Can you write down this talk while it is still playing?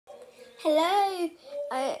Hello.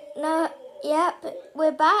 Yep,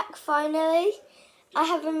 we're back finally. I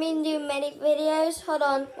haven't been doing many videos. Hold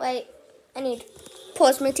on, wait. I need to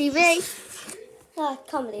pause my TV. I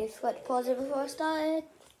can't believe I forgot to pause it before I started.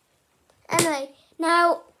 Anyway,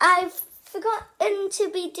 now I've forgotten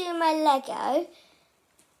to be doing my Lego,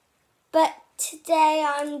 but today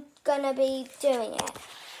I'm gonna be doing it.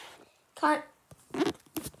 Can't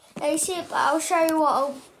you see it, but I'll show you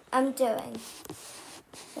what I'm doing.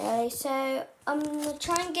 Okay, so I'm gonna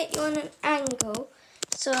try and get you on an angle,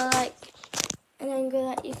 so like an angle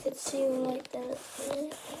that you could see like that.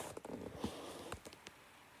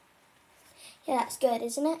 Yeah, that's good,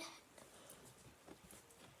 isn't it?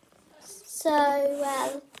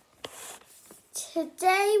 So,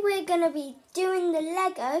 today we're gonna be doing the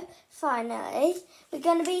Lego. Finally, we're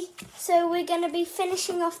gonna be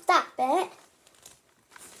finishing off that bit.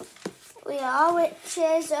 We are, which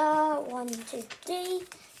is 1, 2, 3,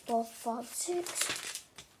 4, 5, 6,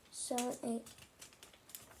 7, 8.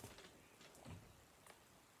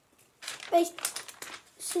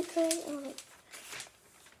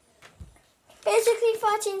 Basically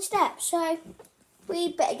 13 steps. So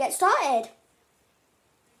we better get started.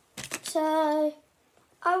 So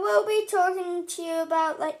I will be talking to you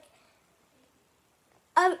about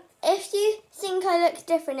if you think I look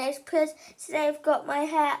different, it's because today I've got my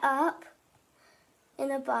hair up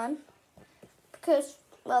in a bun because,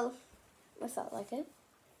 well, I felt like it.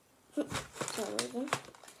 For some reason.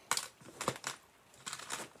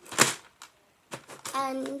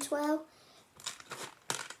 And, well,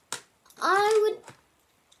 I would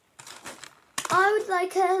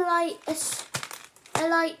like a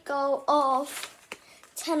like goal of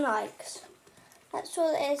 10 likes. That's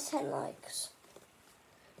all it is, 10 likes.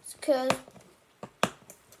 Because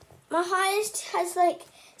my highest has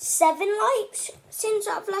 7 likes since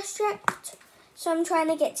I've last checked. So I'm trying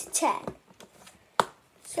to get to 10.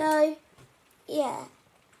 So, yeah.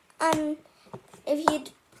 And if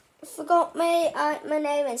you'd forgot me, my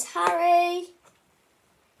name is Harry.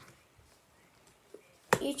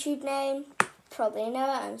 YouTube name, probably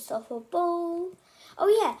know it, Unstoppable. Oh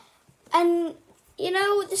yeah, and you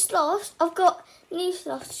know the sloths? I've got new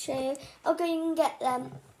sloths to show you. I'll go and get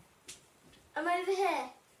them. I'm over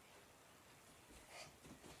here.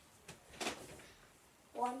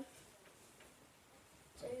 1,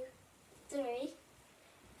 2, 3.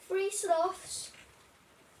 3 sloths.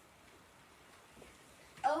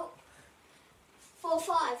 Oh, 4,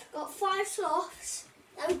 5. Got 5 sloths.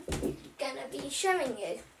 I'm gonna be showing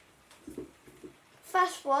you.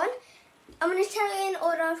 First one, I'm gonna tell you in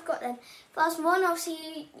order I've got them. First one,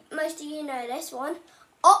 obviously most of you know this one.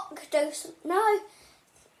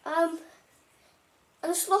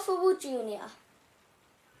 Unstoppable Junior.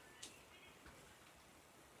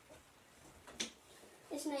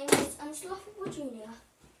 His name is Unstoppable Junior.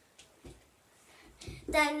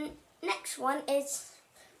 Then next one is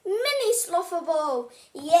Mini Slothable.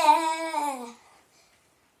 Yeah.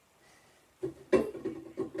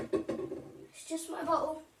 It's just my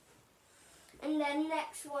bottle. And then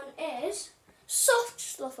next one is Soft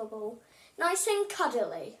Slothable. Nice and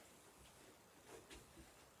cuddly.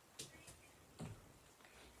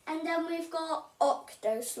 And then we've got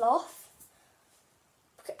Octo Sloth.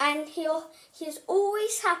 And he's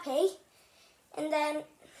always happy. And then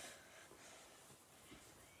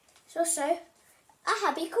it's also a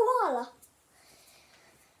happy koala.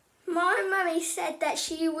 My mummy said that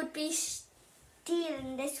she would be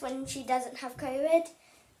stealing this when she doesn't have COVID.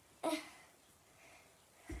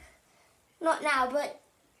 Not now,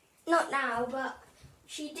 but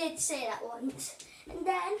she did say that once. And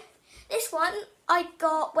then this one I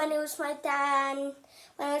got when it was my Dan,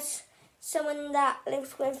 when it was someone that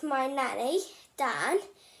lives with my nanny, Dan.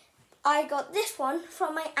 I got this one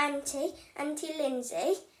from my Auntie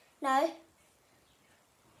Lindsay. No.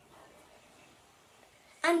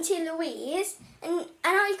 Auntie Louise. And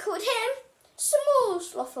I called him Small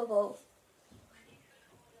Slothable.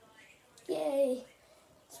 Yay.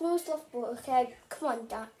 Small Slothable. Okay, come on,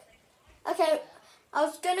 Duck. Okay, I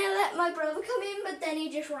was going to let my brother come in, but then he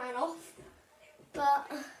just ran off.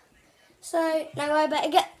 But, so now I better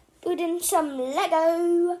get putting some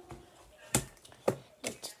Lego.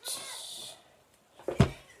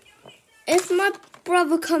 If my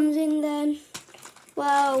brother comes in then,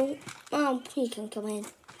 well, he can come in.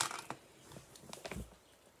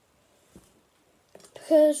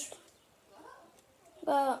 Because,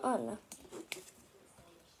 well, I don't know.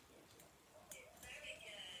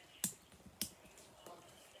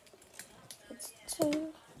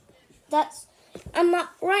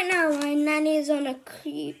 Right now my nanny is on a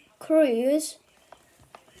cruise.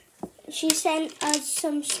 She sent us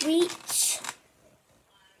some sweets.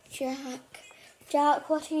 Jack,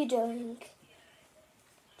 what are you doing?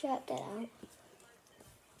 Jack, get out.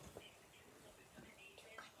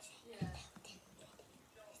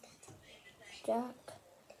 Jack,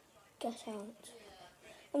 get out.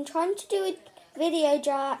 I'm trying to do a video,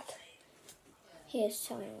 Jack. Here's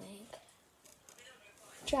something.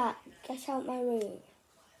 Jack, get out my room.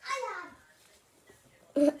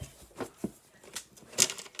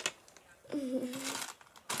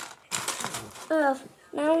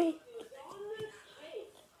 Now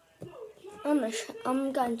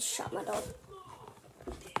I'm going to shut my door.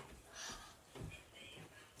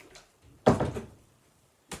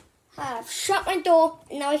 I've shut my door,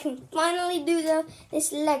 and now I can finally do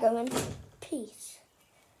this Lego in peace.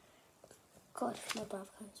 God, if my brother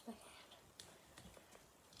comes back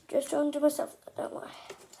in. Just don't do myself, don't worry.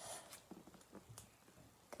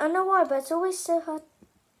 I know why, but it's always so hard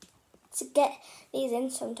to get these in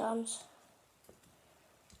sometimes.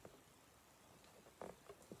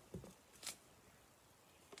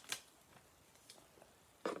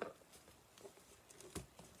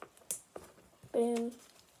 Boom.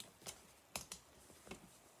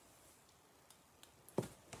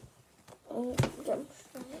 Jump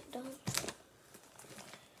straight down.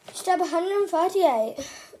 Step 138.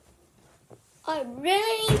 I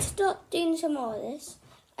really need to start doing some more of this.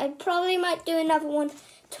 I probably might do another one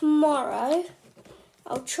tomorrow.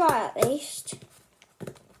 I'll try at least.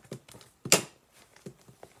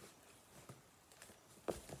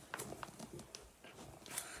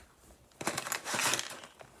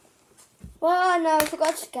 Oh no, I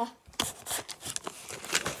forgot to go.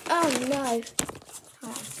 Oh no.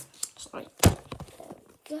 Sorry. There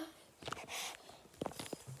we go.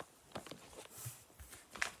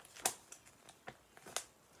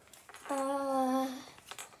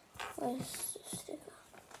 Where's the sticker?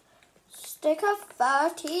 Sticker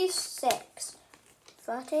 36.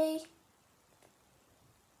 36.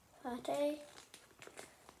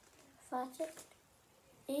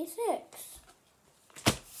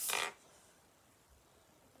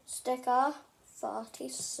 Sticker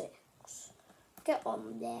 36. Get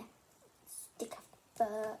on there. Sticker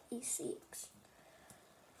 36.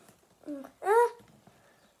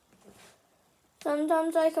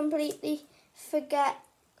 Sometimes I completely forget,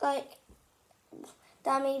 like,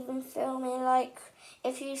 that I'm even filming. Like,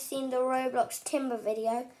 if you've seen the Roblox Timber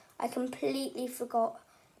video, I completely forgot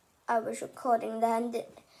I was recording that, and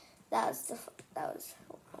that was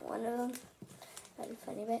one of them. Very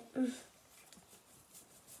funny bit.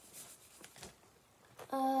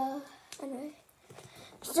 Anyway.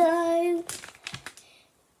 So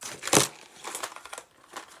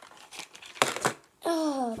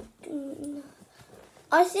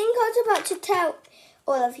I think I was about to tell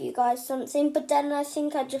all of you guys something, but then I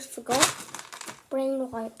think I just forgot.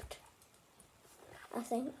 Brain wiped. I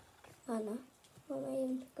think. I know. What am I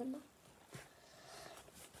even gonna?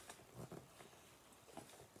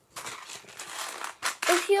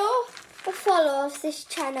 If you're a follower of this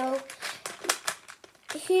channel,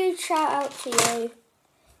 a huge shout out to you.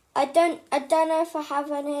 I don't know if I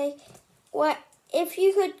have any. Well, if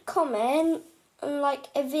you could comment on like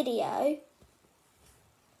a video.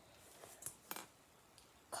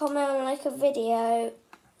 Comment on like a video,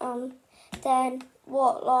 then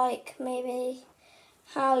what, like maybe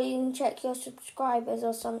how you can check your subscribers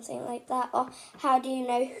or something like that, or how do you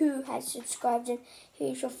know who has subscribed and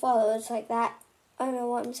who's your followers, like that. I don't know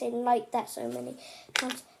what I'm saying, like that so many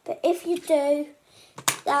times, but if you do,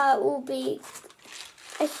 that will be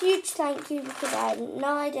a huge thank you, because I have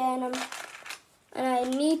no idea, and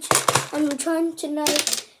I'm trying to know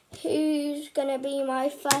who's gonna be my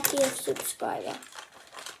 30th subscriber.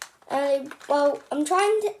 Well, I'm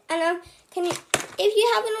trying to, and if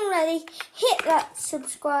you haven't already, hit that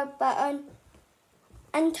subscribe button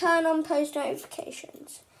and turn on post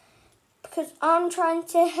notifications, because I'm trying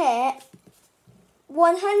to hit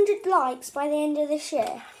 100 likes by the end of this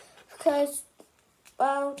year, because,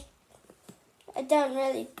 well, I don't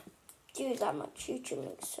really do that much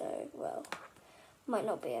YouTubing, so, well, might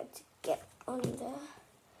not be able to get on there.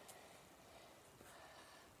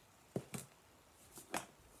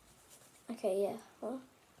 Okay, yeah, well.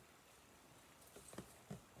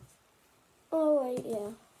 Oh, wait,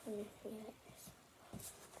 yeah. Let me do like this.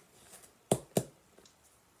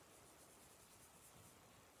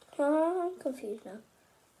 Oh, I'm confused now.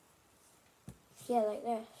 Yeah, like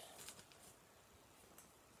this.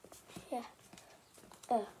 Yeah.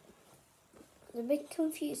 I'm a bit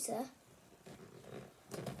confused there.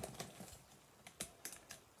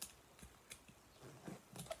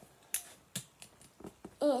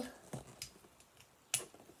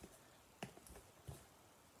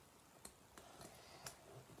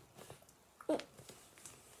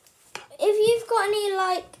 got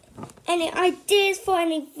any ideas for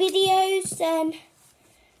any videos, then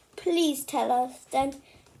please tell us. Then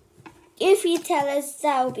if you tell us,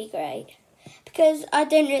 that would be great. Because I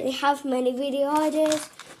don't really have many video ideas.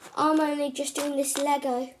 I'm only just doing this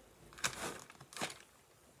Lego.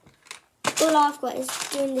 All I've got is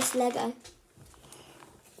doing this Lego.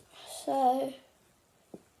 So,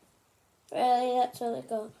 really, that's all I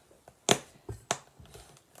got.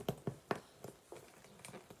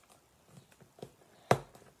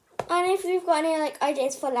 And if you've got any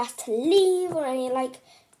ideas for last to leave or any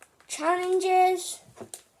challenges,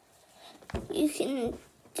 you can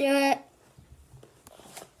do it.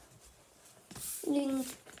 You can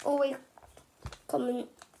always comment,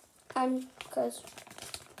 and because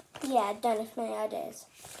I don't have many ideas.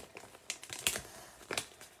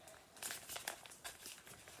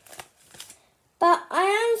 But I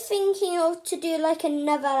am thinking of to do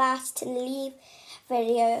another last to leave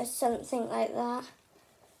video or something like that.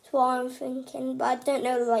 That's what I'm thinking. But I don't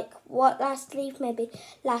know what last to leave. Maybe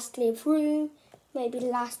last to leave room. Maybe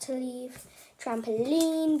last to leave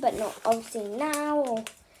trampoline. But not obviously now. Or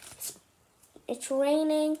it's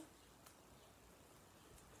raining.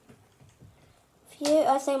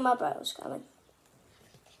 I think my brother's coming.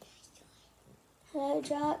 Hello,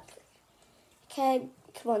 Jack. Okay,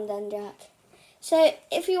 come on then, Jack. So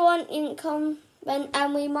if you want, you can come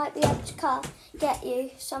and we might be able to get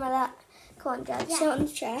you some of that. Come on, Jack, sit on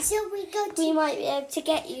the chair. So we might be able to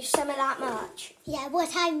get you some of that merch. Yeah,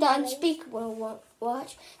 what I'm The unspeakable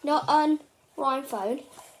watch, not on Ryan phone.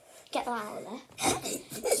 Get that out of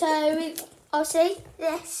there. So I'll say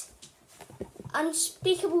this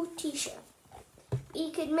unspeakable t-shirt. We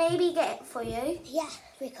could maybe get it for you. Yeah,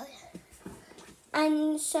 we could.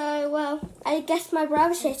 And so, I guess my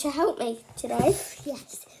brother's here to help me today.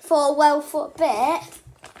 Yes. For a bit.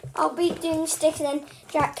 I'll be doing sticks and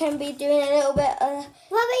Jack can be doing a little bit of...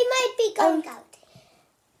 Well, we might be going out.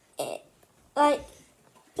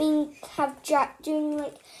 We have Jack doing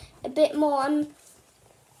a bit more.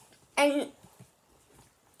 And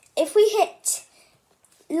if we hit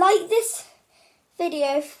this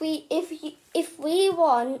video, if you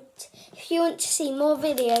want to see more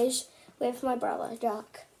videos with my brother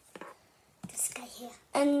Jack, this guy here,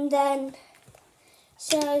 and then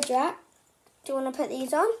so Jack, do you want to put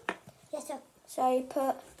these on? Yes, sir. So you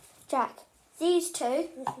put Jack these two,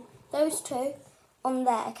 those two on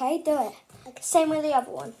there. Okay, do it. Okay. Same with the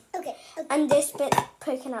other one. Okay. And this bit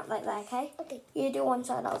poking out like that. Okay. Okay. You do one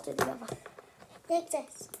side, I'll do the other. Like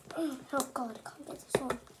this. Oh God, I can't get this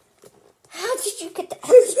on. How did you get that?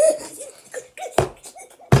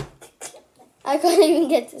 I can't even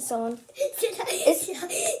get this on. It's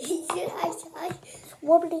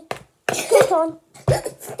wobbly. Get it on.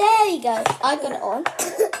 There you go. I got it on.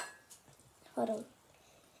 Hold on.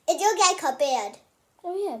 It looks like a beard.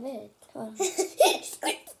 Oh yeah, beard. Hold on.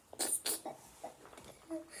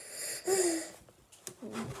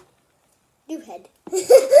 New head.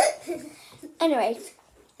 Anyway,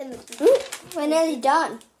 we're nearly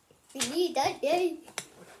done. We need that, yeah.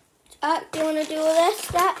 Do you want to do all this,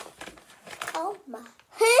 Jack? Oh my.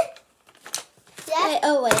 Huh?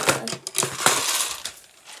 Yeah. Wait.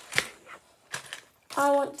 I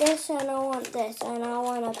want this and I want this and I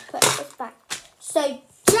want to put this back. So,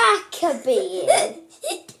 Jacoby,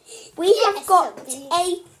 we have got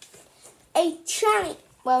a challenge.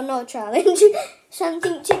 Well, not a challenge.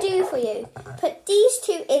 Something to do for you. Put these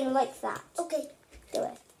two in like that. Okay. Do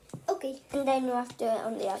it. Okay. And then you have to do it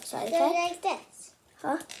on the outside, Do okay? it like this.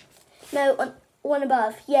 Huh? No, on one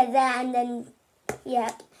above. Yeah, there and then,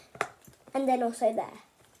 yep. And then also there.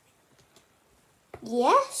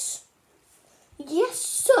 Yes? Yes,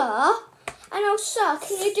 sir. And now, sir,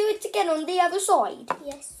 can you do it again on the other side?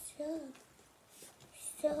 Yes, sir.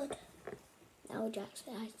 Sir. Now,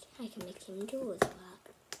 Jackson, I can make him do all that.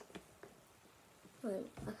 Well,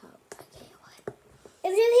 okay, what?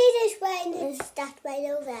 If you hear this rain, it's that rain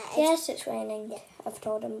over there. Yes, it's raining. Yeah. I've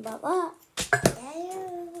told him about that. Yeah.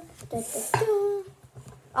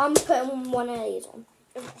 I'm putting one of these on.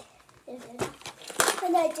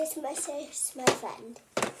 And I just messaged my friend.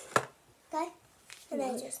 Okay? And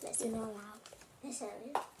I just messaged. You're not allowed. Yes,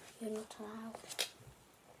 You're not allowed.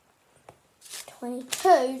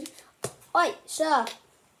 22. Wait, sir.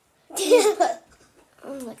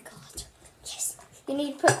 Oh my God. Yes. You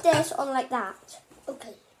need to put this on like that.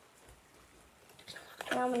 Okay.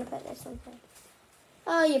 Now I'm going to put this on here.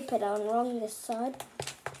 Oh, you put it on wrong this side.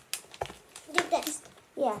 Do this.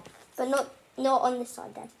 Yeah, but not on this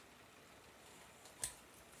side then.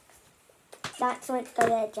 That's meant to go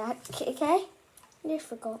there, Jack. Okay? You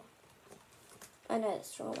forgot. I know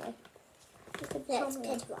it's the wrong way. Let's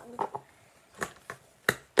get wrong.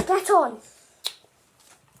 Get on.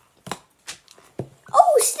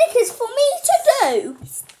 Oh, stickers for me to do.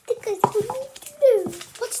 Stickers for me to do.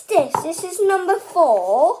 What's this? This is number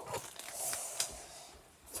 4.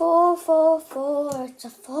 4, 4, 4. It's a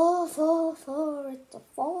 4, 4, 4. It's a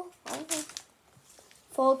 4, 4.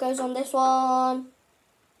 4 goes on this one.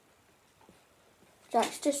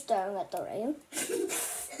 Jack's just staring at the rain.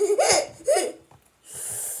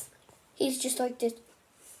 He's just like this.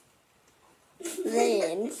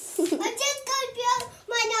 Rain. I'm just going to blow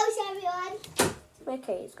my nose, everyone.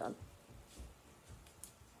 Okay, he's gone.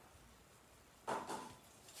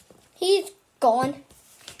 He's gone.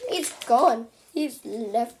 He's gone. He's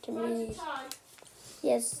left me.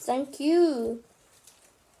 Yes, thank you.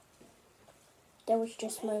 That was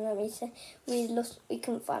just my mummy said we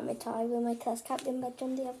couldn't find my tie with my class captain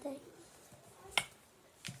bedroom the other day.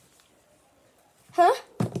 Huh?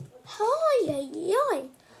 Hi, yay.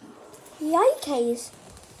 Yikes.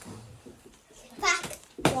 Back.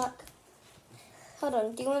 Hold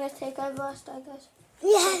on, do you want to take over our style, guys?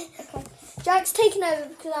 Yeah. Okay. Jack's taking over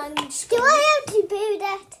because I'm just Do I have to do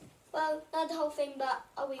that? well, not the whole thing, but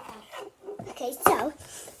we can. Okay, so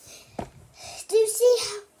do you see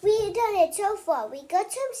how we've done it so far? We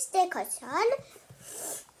got some stickers on.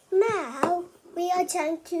 Now we are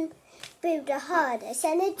trying to build a harness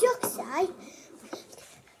and a jog side.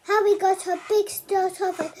 How we got a big start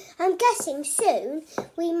of it. I'm guessing soon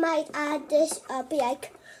we might add this up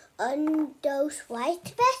like on those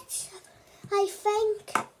white bits. I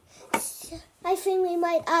think we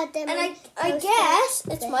might add them. And I guess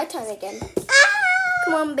it's my turn again. Ah!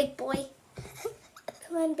 Come on, big boy.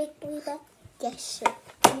 Come on, big boy. Yes, sir.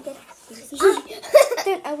 Don't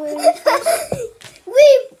I will.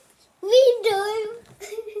 We do.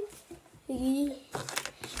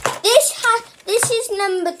 This is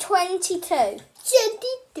number 22. 22.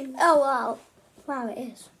 Oh wow. Wow, it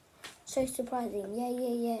is. So surprising.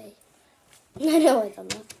 Yay. No, I've done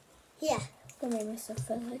that. Yeah. I made myself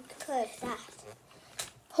feel like Put that.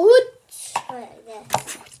 Hood. Like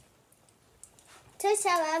this. So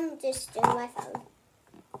I'm just doing my phone.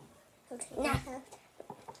 Okay. Nah.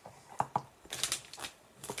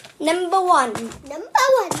 Number 1. Number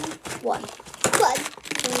 1. 1.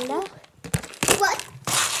 No. What?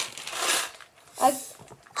 I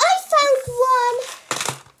found one.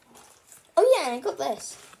 Oh yeah, and I got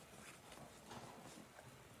this.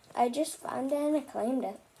 I just found it and I claimed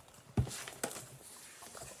it.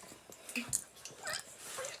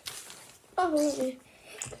 Oh.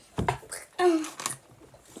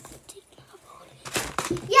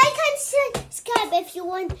 Yeah, you can subscribe if you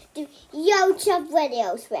want to do YouTube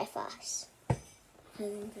videos with us.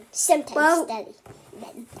 Sometimes Well, Daddy.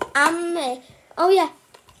 Then. Oh yeah.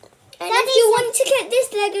 And Daddy if you said- want to get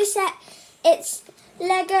this Lego set, it's a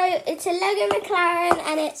Lego McLaren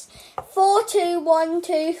and it's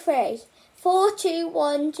 42123.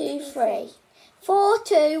 42123.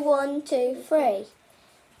 42123.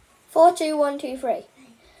 42123.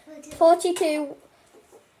 42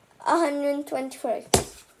 123.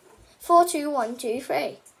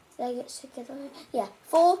 42123. Yeah,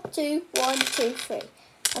 42123.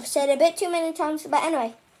 I've said it a bit too many times, but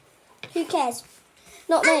anyway, who cares?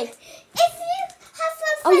 Not me. If you have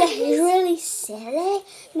a Oh yeah, friend he's really silly,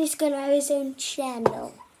 and he's gonna have his own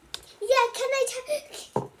channel. Yeah, can I tell?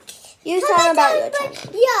 You tell him about your channel.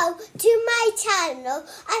 Yo, to my channel.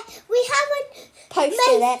 We haven't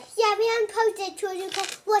Posted it. Yeah, we haven't posted it, so you can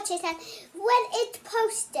watch it. And when it's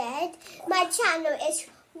posted, my channel is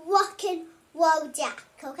Rockin' Roll Jack.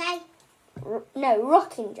 Okay, No,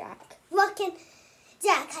 Rockin' Jack. Rockin'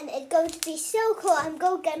 Jack, and it's going to be so cool. I'm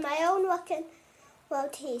going to get my own Rockin' Roll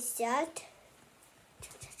T-shirt.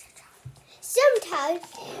 Sometimes,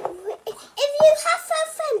 if you have a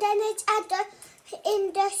friend and it's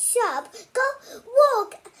in the shop, go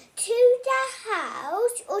walk to the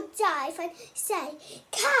house or drive and say,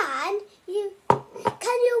 can you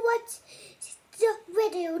watch the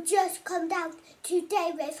video just come down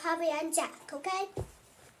today with Harry and Jack, okay?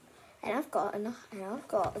 And I've got a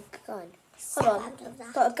gun. So Hold on, out of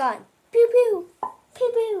that. got a gun. Pew pew, pew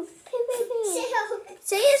pew, pew pew pew.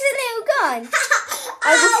 See, it's a little gun. I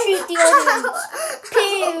will shoot the audience.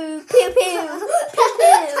 Pew, pew, pew, pew,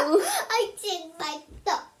 pew. I did my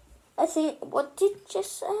thought. I think, what did you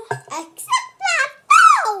say? Except my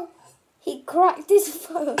toe. He cracked his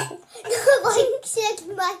phone. I check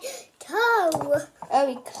my toe. Oh,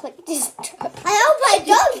 he clicked his toe. I hope I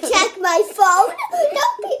don't check my phone.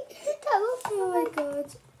 Don't be Oh my god.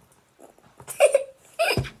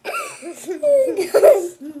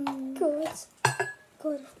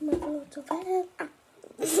 God, my blood of head.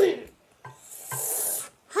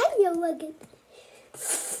 Hi, you again.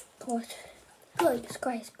 God. Good. This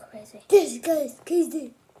guy's crazy. This guy's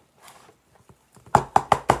crazy.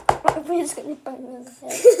 Everyone's going to bang me on the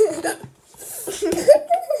head.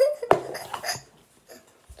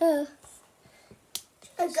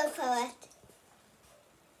 I'll go for it.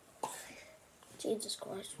 Jesus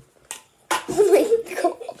Christ. Oh my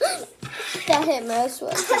God. That hit me, I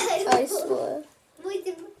swear. I swear.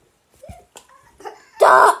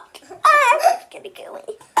 Duck! Ah, it's going to kill me.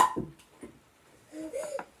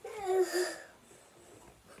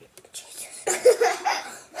 Jesus.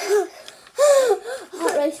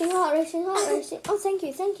 Heart racing, heart racing, heart racing. Oh, thank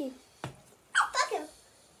you, thank you.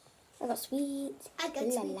 I got sweets. I got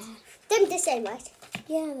La sweets. la. Them the same, right?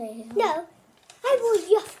 Yeah, they are. No. I will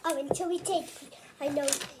yuff until we take. I know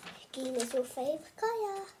Gene is your favourite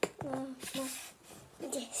colour. No.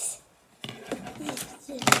 Yes.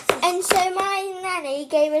 And so my nanny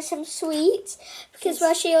gave us some sweets because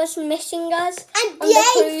while she was missing us And on the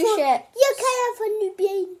cruise ship. You can have a new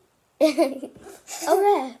brain. Oh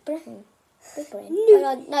yeah, brain. Big brain. No. Hold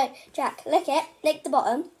on. No, Jack, lick it. Lick the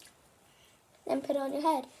bottom. Then put it on your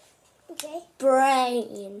head. Okay.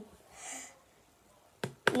 Brain.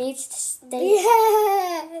 Needs to stay.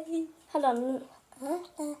 Yeah. Hold on.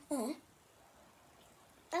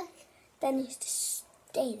 That needs to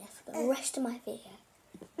stay there for the rest of my video.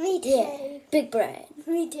 Me too. Yeah. Big brain.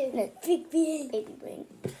 Me too. No. Big brain. Baby brain.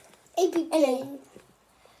 Baby brain.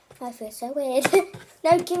 I feel so weird.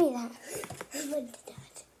 No, give me that. I want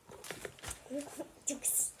that.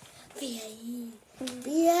 Brain.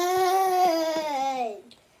 Brain.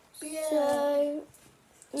 So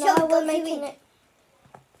now Chocolate we're making sweet. it.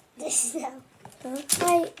 This now. Huh?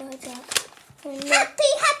 Wait, no, Jack. Oh, no.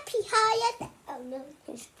 Happy Hyatt. Oh no.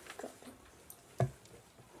 He's dropped it.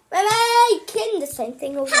 Wait, Kin, the same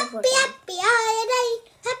thing over Happy Hyatt.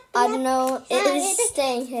 I don't know. It is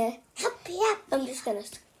staying here. Happy. I'm just gonna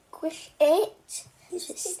squish it. So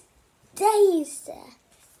it stays there.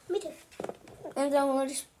 Me too. And then we'll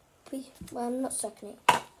just be. Well, I'm not sucking it.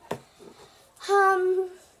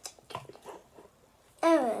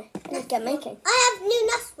 Anyway, let's get making. I have new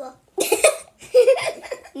nostril.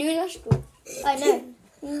 New nostril. I know.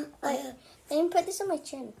 I didn't put this on my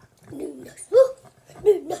chin. New nostril.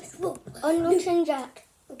 New nostril. On your chin, Jack.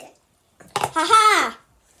 Okay. Haha!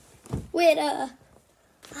 Weirdo.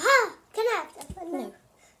 Aha! Can I have that one? No.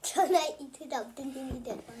 Can I eat it up? Then you need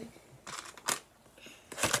that one.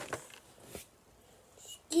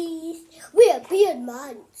 Skis. We're beard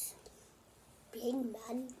mans. Beard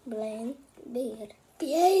man. Blaine. Beard.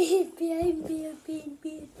 Beard.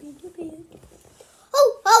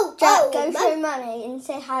 Oh, Jack, go Mum. show Mummy and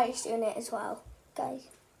say Harry's doing it as well. Guys.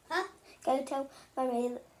 Huh? Go tell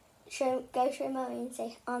Mummy, go show Mummy and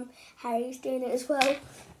say, Harry's doing it as well.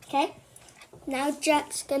 Okay? Now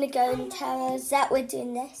Jack's going to go and tell us that we're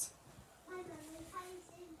doing this.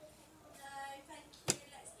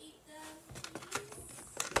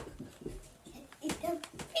 Eat them,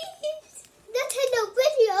 please. That's in the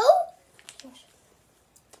video.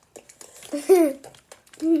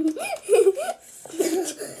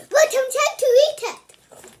 But I'm trying to eat it.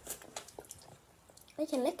 I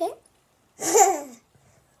can lick it.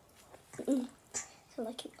 So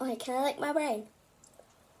like, okay, can I lick my brain?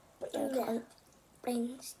 Yeah.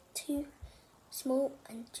 Brain's too small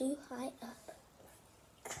and too high up.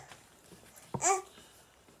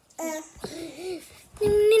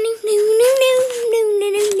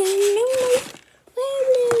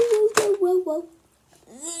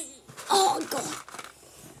 Oh God.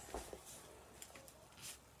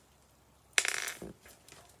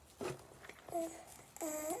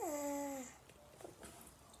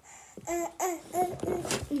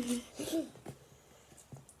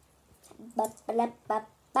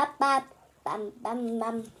 Bam bam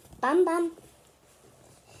bam bam bam.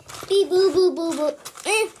 Beep boo boo boo boo.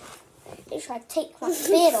 They tried to take my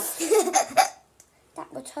beard off.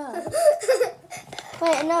 That would hurt.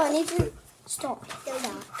 Wait, no, I need to stop.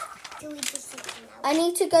 Do we just sit now? I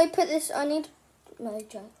need to go put this. No,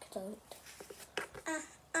 Jack, don't.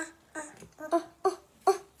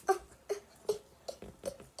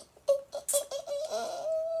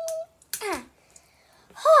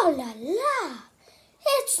 Oh la la!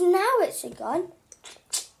 It's gone.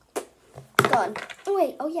 Gone. Oh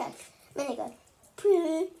wait. Oh yeah. Minigun.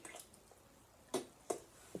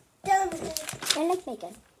 I like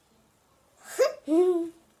Megan.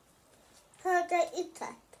 How do I eat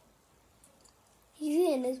that? He's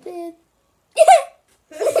in his bed.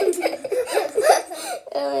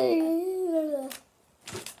 I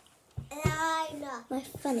know. My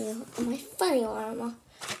funny armor.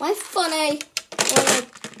 My funny.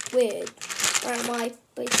 Weird. Or my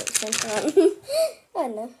basic center. I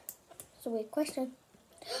don't know. That's a weird question.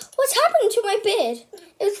 What's happened to my beard?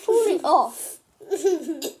 It's falling off.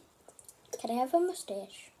 Can I have a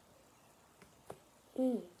moustache?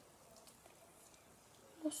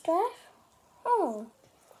 Moustache? Oh.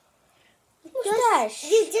 Moustache.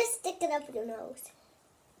 You just stick it up your nose.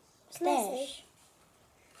 Moustache.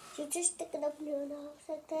 You just stick it up your nose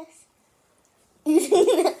like this.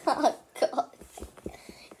 Oh, God.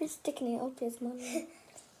 He's sticking it up his mum.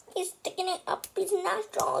 He's sticking it up his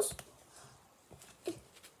nostrils.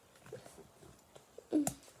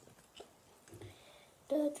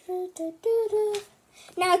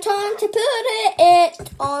 Now time to put it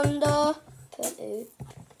on the put.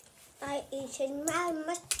 I eating my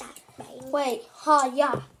mustache. Wait,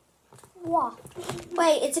 yeah. What?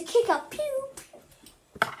 Wait, it's a kicker. Pew.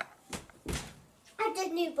 I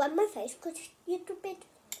didn't even rub my face because you're too big.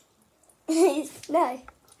 No.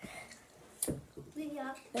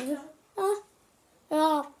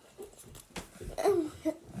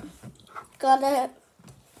 Got it.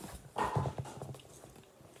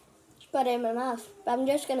 Got it in my mouth, but I'm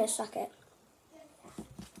just gonna suck it.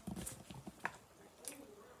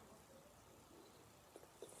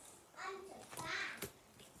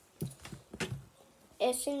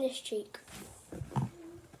 It's in this cheek.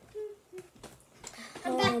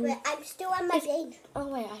 I'm back with it. I'm still on my brain. Oh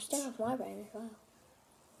wait, I still have my brain as well.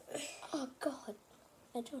 Oh God,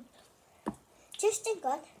 I don't. Just a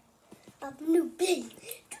god of new brain.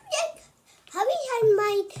 How many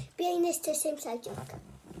my brain is the same size as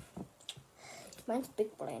Mine's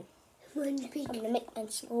big brain. Mine's big. I'm gonna make mine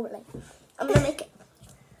small brain. I'm gonna make it.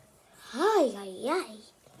 Hi.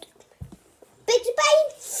 Big brain.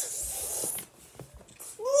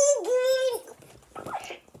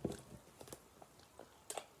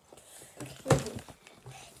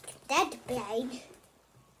 That brain.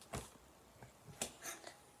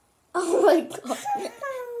 Oh my God.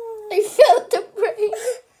 I felt the brain.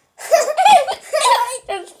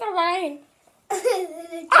 That's the brain.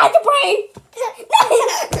 The brain.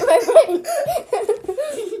 My brain.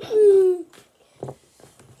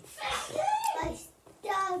 I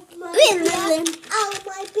stabbed my brain. Oh,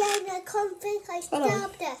 my brain. I can't think I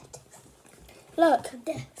stabbed it. Look,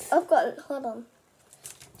 I've got. Hold on.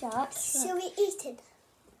 Jack. Shall we eat it?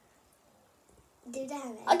 Do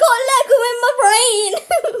that. I got a Lego in my brain.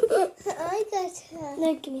 I got it. No,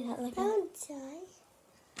 give me that Lego. Don't die.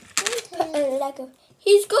 Put a Lego.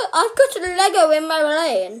 I've got a Lego in my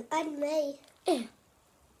brain. And me. Yeah.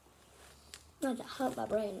 No, that hurt my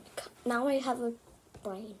brain. Now I have a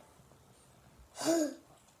brain.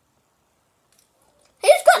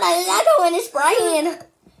 He's got a Lego in his brain.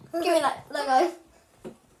 Give me that Lego.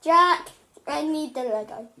 Jack, I need the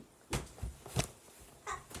Lego.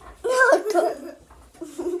 No, God.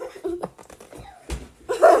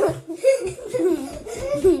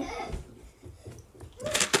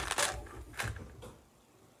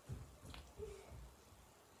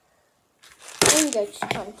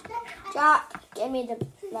 Jack, give me the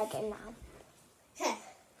Lego now.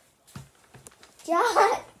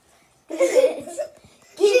 Jack,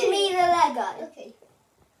 give me the Lego. Okay.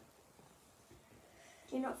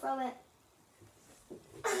 Do not throw it.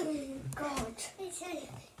 God.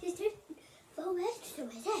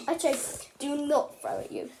 I said, do not throw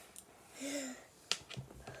at you.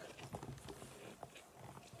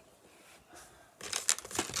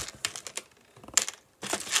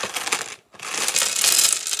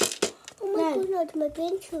 Oh my God, my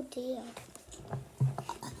brain's so dead.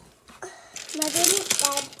 My brain is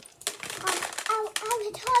dead. Ow,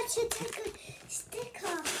 it's hard to take a stick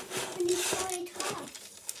off when you try it off.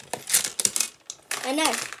 I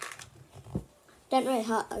know. Don't really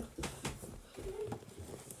hurt though.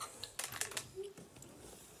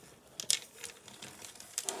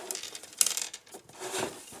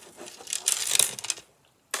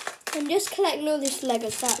 I'm just collecting all this Lego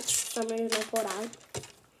sets for some reason I pulled out.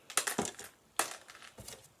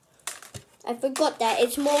 I forgot that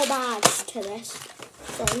it's more bags to this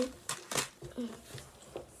thing.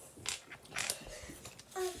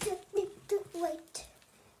 I just need to wait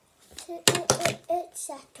till it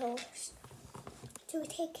settles. To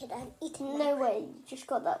take it and eat it. No way, you just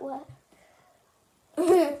got that wet.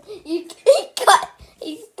 you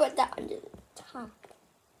put that under the tap.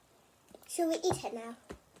 Shall we eat it now?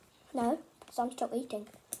 No, because I'm still eating.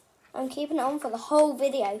 I'm keeping it on for the whole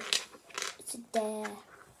video. It's a dare.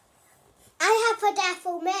 I have a dare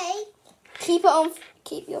for me. Keep it on.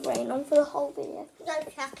 Keep your brain on for the whole video.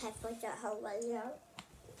 Don't check it for the whole video.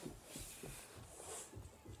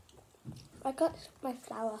 I got my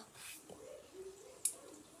flower.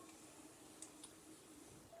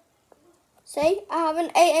 See, I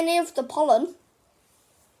haven't ate any of the pollen.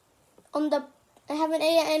 I haven't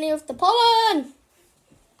eaten any of the pollen.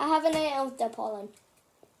 I haven't eaten of the pollen.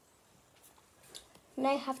 And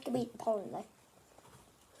I have to eat the pollen though.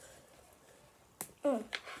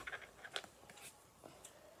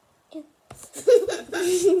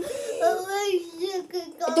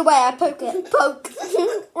 The way I poke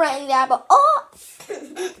right in the eyeball. Oh!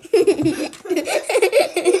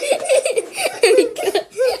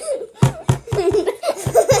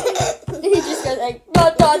 He just goes like da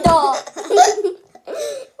da da.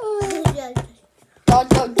 Da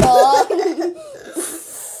da da.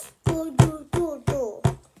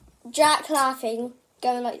 Jack laughing,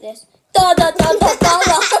 going like this. Da da da da da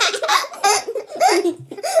da.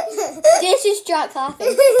 This is Jack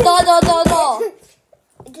laughing. Da da da da.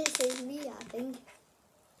 This is me laughing.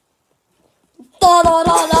 Da da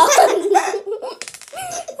da da.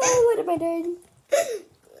 Oh, what am I doing?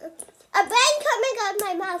 A brain coming out of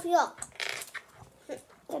my mouth, look.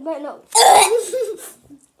 I don't know.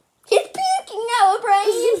 He's puking out a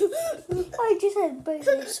brain. I just had bogey.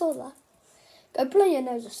 I saw that. Go blow your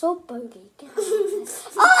nose. I saw bogey.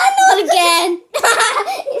 Oh, not again.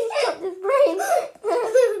 He's got this brain.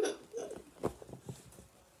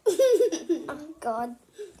 Oh, God.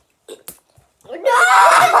 No! Let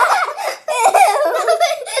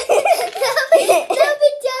me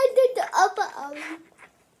down to the upper arm.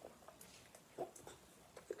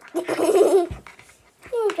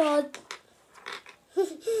 Oh, God.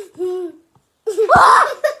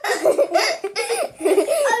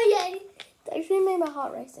 Oh, yeah. That actually made my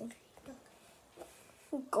heart racing.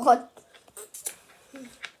 Oh, God.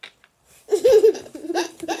 This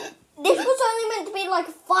was only meant to be like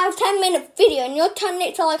a 5-10 minute video and you're turning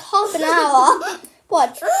it to like half an hour.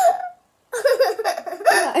 Watch.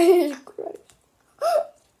 That is great.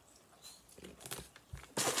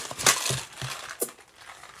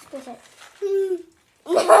 Spit it.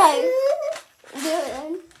 No. Do it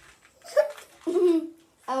then.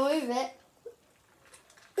 I'll move it.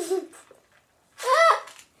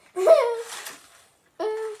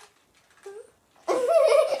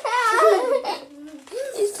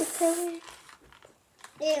 It's just so weird.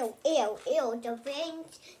 Ew, ew, ew. The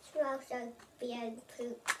veins smells like being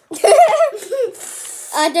poop.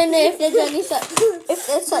 I don't know if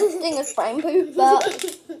there's such thing as brain poop,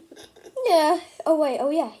 but yeah. Oh wait,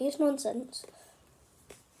 oh yeah, here's nonsense.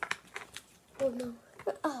 Oh no.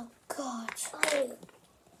 Oh God.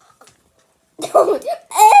 Oh.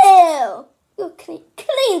 Ew. You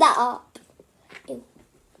clean that up. Ew.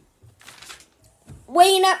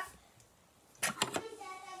 Wayne,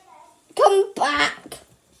 come back.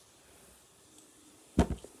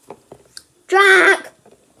 Jack.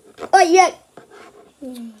 Oh yeah.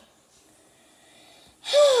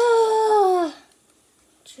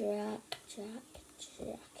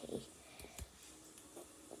 Jackie.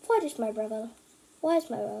 Why is my brother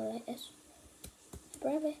like this?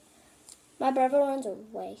 My brother runs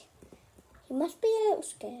away. He must be a little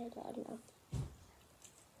scared, I don't know.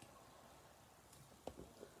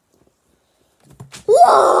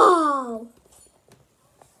 Whoa!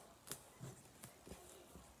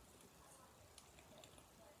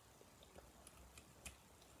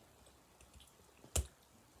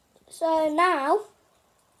 So now,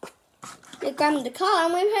 we're grabbing the car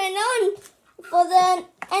and we're putting on for the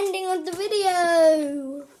ending of the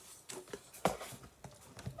video.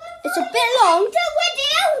 It's a bit long.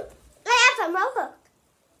 I have a roller.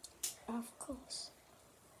 Of course.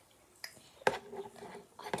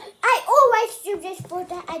 I always do this for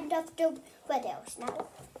the end of the videos now.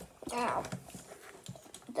 Ow.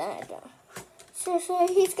 There. So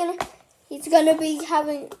he's gonna be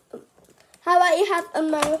having. How about you have a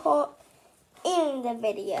mohawk in the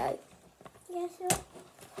video? Yes, sir.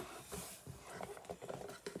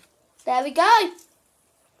 There we go.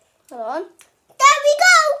 Hold on. There we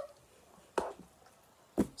go.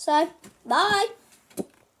 So, bye.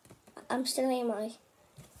 I'm still in my...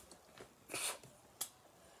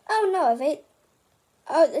 Oh, no, I've ate...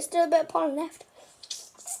 Oh, there's still a bit of pollen left.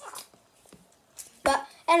 But,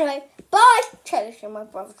 anyway, bye. Try to show my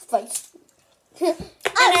brother's face. Oh,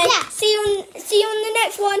 yeah. See you on the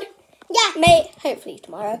next one. Yeah. Mate, hopefully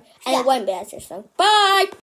tomorrow. And Yeah. it won't be as this long. Bye.